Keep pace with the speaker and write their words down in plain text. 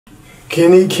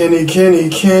Kenny,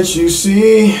 can't you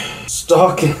see?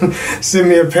 Stalking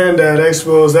Simeon Panda at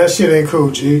expos, that shit ain't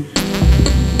cool, G.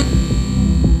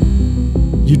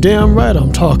 You damn right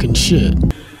I'm talking shit.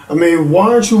 I mean,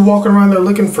 why aren't you walking around there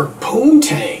looking for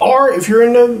poontang? Or if you're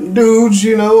into dudes,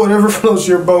 you know, whatever floats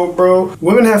your boat, bro.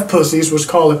 Women have pussies, which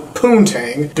call it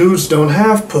poontang. Dudes don't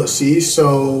have pussies,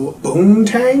 so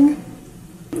boontang?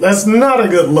 That's not a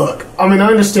good look. I mean, I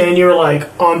understand you're like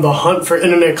on the hunt for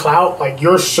internet clout. Like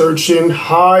you're searching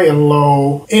high and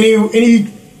low.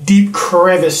 Any deep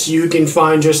crevice you can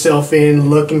find yourself in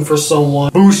looking for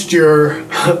someone. Boost your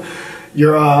clout,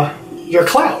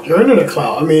 your internet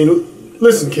clout. I mean,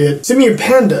 listen, kid. Simeon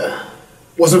Panda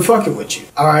wasn't fucking with you.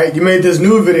 Alright, you made this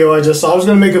new video I just saw. I was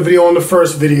gonna make a video on the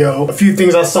first video. A few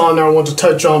things I saw in there I want to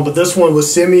touch on, but this one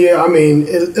was Simeon. I mean,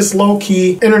 it's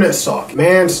low-key internet stalking.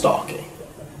 Man stalking.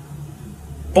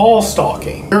 Ball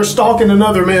stalking. You're stalking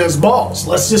another man's balls.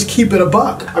 Let's just keep it a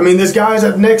buck. I mean, this guy's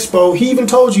at an expo. He even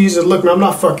told you, he said, look, man, I'm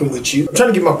not fucking with you. I'm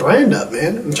trying to get my brand up,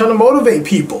 man. I'm trying to motivate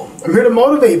people. I'm here to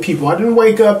motivate people. I didn't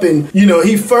wake up and, you know,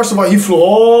 first of all, he flew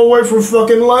all the way from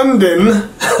fucking London,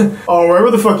 or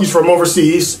wherever the fuck he's from,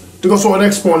 overseas, to go to an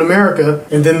expo in America,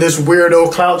 and then this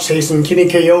weirdo clout chasing Kenny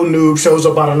KO noob shows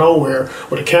up out of nowhere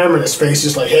with a camera in his face,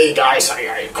 just like, hey guys,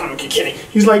 come get Kenny.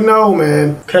 He's like, no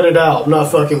man, cut it out, I'm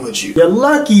not fucking with you. You're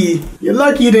lucky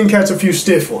you didn't catch a few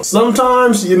stiff ones.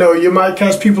 Sometimes, you know, you might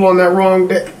catch people on that wrong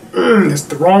day. It's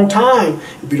the wrong time.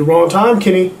 It'd be the wrong time,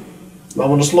 Kenny. I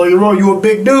want to slow your roll. You a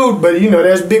big dude, but you know,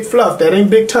 that's big fluff. That ain't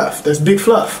big tough. That's big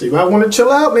fluff. So you might want to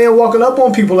chill out, man, walking up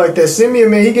on people like that.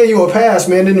 Simeon, man, he gave you a pass,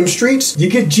 man. In them streets, you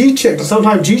get G-checked. And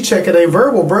sometimes G-checking ain't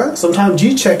verbal, bruh. Sometimes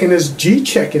G-checking is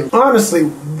G-checking. Honestly,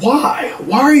 why?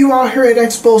 Why are you out here at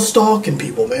Expo stalking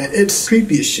people, man? It's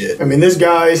creepy as shit. I mean, this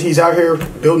guy, he's out here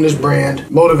building his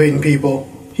brand, motivating people.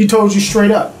 He told you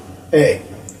straight up, hey,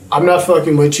 I'm not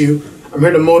fucking with you. I'm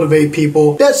here to motivate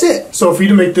people. That's it. So for you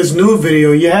to make this new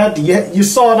video, you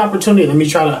saw an opportunity. Let me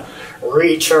try to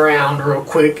reach around real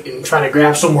quick and try to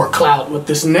grab some more clout with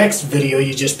this next video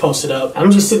you just posted up.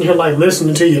 I'm just sitting here like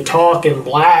listening to you talk and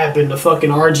blab in the fucking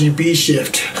RGB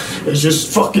shift. It's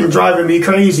just fucking driving me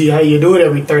crazy how you do it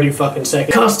every 30 fucking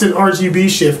seconds. Constant RGB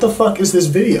shift. The fuck is this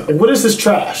video? Like, what is this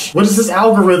trash? What is this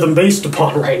algorithm based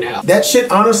upon right now? That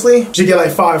shit, honestly, should get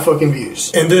like 5 fucking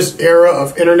views. In this era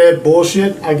of internet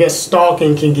bullshit, I guess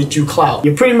stalking can get you clout.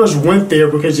 You pretty much went there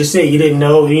because you said you didn't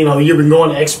know, you know, you've been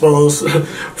going to expos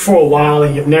for a while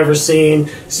and you've never seen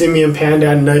Simeon Panda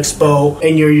at an expo,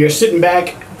 and you're sitting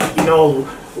back, you know,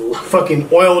 fucking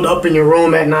oiled up in your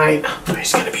room at night.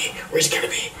 Where's he gonna be? Where's he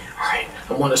gonna be? Alright,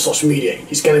 I'm on his social media.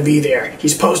 He's gonna be there.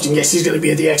 He's posting, yes, he's gonna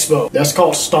be at the expo. That's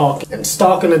called stalking. And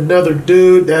stalking another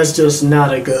dude, that's just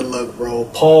not a good look, bro.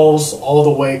 Pause all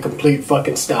the way, complete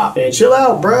fucking stop. And chill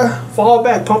out, bruh. Fall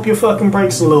back, pump your fucking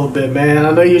brakes a little bit, man. I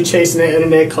know you're chasing that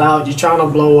internet clout. You're trying to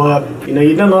blow up. You know,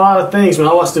 you've done a lot of things, man.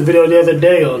 I watched the video the other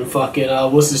day on fucking,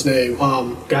 what's his name?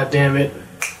 God damn it.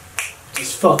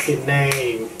 His fucking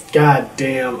name. God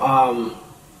damn,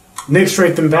 Nick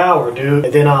Strength and Power, dude.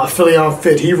 And then Philly on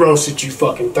Fit, he roasted you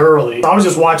fucking thoroughly. I was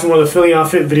just watching one of the Philly on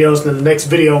Fit videos, and then the next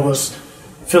video was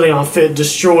Philly on Fit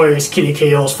destroys Kenny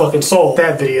KO's fucking soul.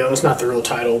 That video, it's not the real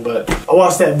title, but I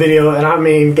watched that video, and I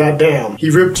mean, goddamn, he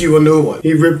ripped you a new one.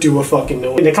 He ripped you a fucking new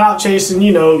one. And the clout chasing,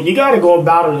 you know, you gotta go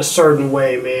about it a certain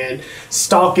way, man.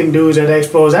 Stalking dudes at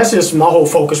expos, that's just my whole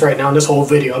focus right now in this whole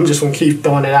video. I'm just gonna keep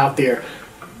throwing it out there.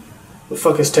 The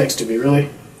fuck is texting me, really?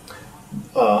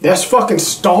 That's fucking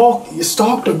stalk. You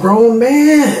stalked a grown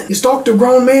man. You stalked a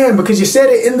grown man because you said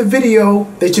it in the video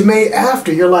that you made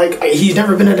after. You're like, he's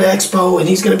never been at an expo and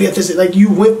he's gonna be at this. Like,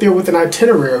 you went there with an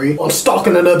itinerary on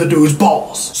stalking another dude's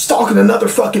balls. Stalking another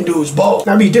fucking dude's balls.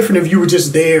 That'd be different if you were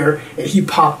just there and he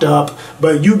popped up,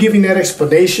 but you giving that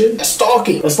explanation, that's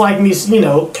stalking. It's like me, you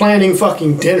know, planning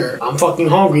fucking dinner. I'm fucking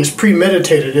hungry. It's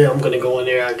premeditated. I'm gonna go in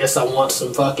there. I guess I want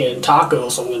some fucking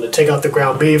tacos. So I'm gonna take out the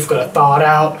ground beef, gonna thaw it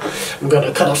out. I'm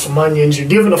gonna cut up some onions. You're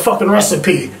giving a fucking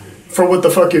recipe for what the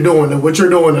fuck you're doing, and what you're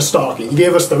doing is stalking. You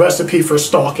gave us the recipe for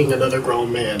stalking another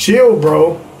grown man. Chill,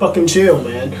 bro. Fucking chill,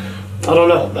 man. I don't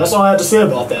know. That's all I had to say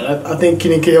about that. I think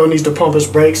Kenny KO needs to pump his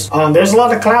brakes. There's a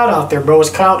lot of clout out there, bro. It's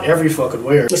clout every fucking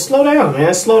where. Just slow down,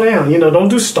 man. Slow down. You know, don't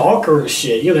do stalker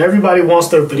shit. You know, everybody wants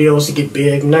their videos to get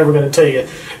big. I'm never gonna tell you,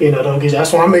 you know, don't get.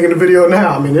 That's why I'm making a video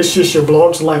now. I mean, this shit should blow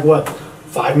up to like what,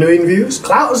 5 million views?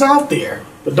 Clout is out there.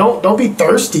 But don't be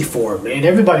thirsty for it, man.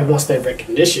 Everybody wants that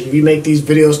recognition. We make these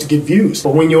videos to get views.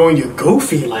 But when you're on your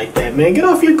goofy like that, man, get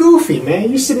off your goofy, man.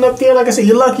 You're sitting up there, like I said,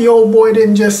 you're lucky old boy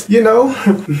didn't just, you know,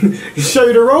 show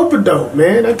you the rope-a-dope,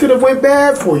 man. That could have went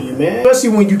bad for you, man.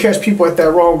 Especially when you catch people at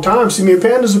that wrong time. Simeon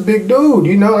Panda's a big dude,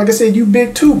 you know. Like I said, you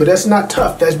big too, but that's not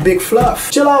tough. That's big fluff.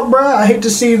 Chill out, bruh. I hate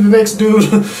to see the next dude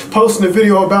posting a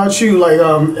video about you, like,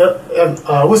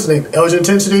 what's his name? Elgin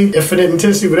Intensity? Infinite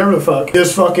Intensity, whatever the fuck.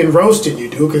 Just fucking roasting you,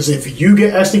 dude. Because if you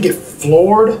actually get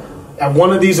floored at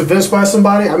one of these events by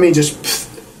somebody, I mean, just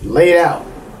lay it out.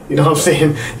 You know what I'm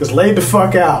saying? Just lay the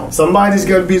fuck out. Somebody's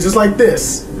gonna be just like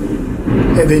this.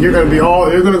 And then you're gonna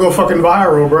go fucking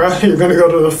viral, bruh. You're gonna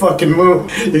go to the fucking moon.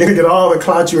 You're gonna get all the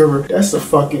clout you ever. That's a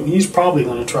fucking, he's probably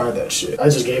gonna try that shit. I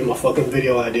just gave him a fucking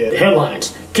video idea. The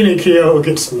headlines: Kenny KO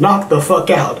gets knocked the fuck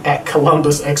out at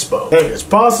Columbus Expo. Hey, it's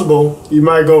possible you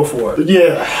might go for it. But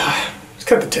yeah, let's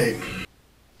cut the tape.